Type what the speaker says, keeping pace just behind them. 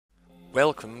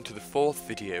Welcome to the fourth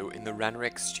video in the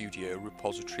Ranorex Studio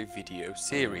Repository video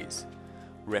series.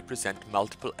 Represent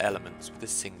multiple elements with a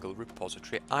single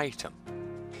repository item.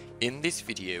 In this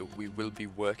video we will be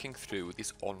working through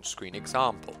this on-screen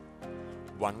example.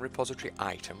 One repository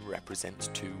item represents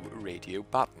two radio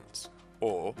buttons,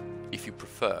 or, if you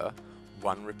prefer,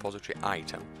 one repository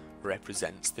item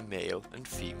represents the male and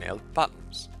female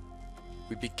buttons.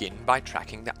 We begin by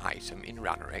tracking the item in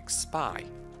RanoreXPath.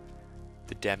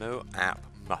 The demo app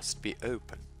must be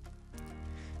open.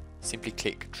 Simply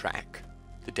click Track.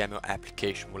 The demo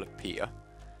application will appear.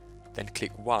 Then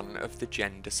click one of the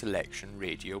gender selection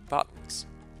radio buttons.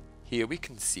 Here we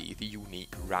can see the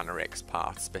unique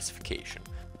RanoreXPath specification,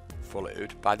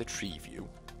 followed by the tree view,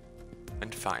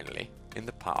 and finally in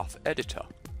the path editor.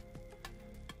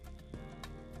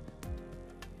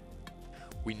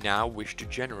 We now wish to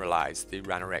generalize the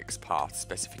RanoreXPath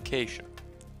specification.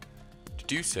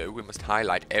 To do so, we must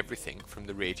highlight everything from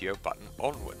the radio button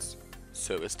onwards,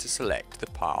 so as to select the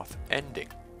path ending.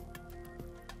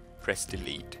 Press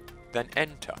Delete, then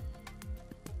Enter.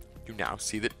 You now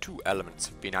see that two elements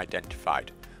have been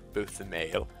identified, both the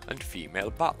male and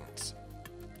female buttons.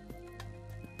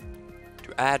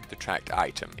 To add the tracked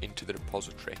item into the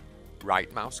repository,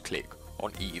 right-mouse click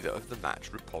on either of the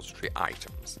matched repository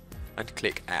items and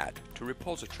click Add to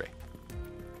Repository.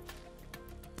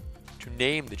 To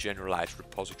name the generalized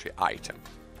repository item,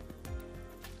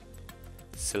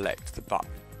 select the button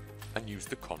and use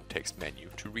the context menu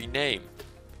to rename.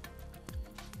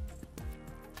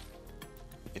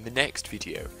 In the next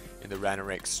video in the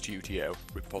Ranorex Studio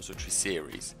Repository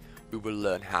series, we will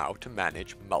learn how to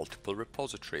manage multiple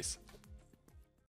repositories.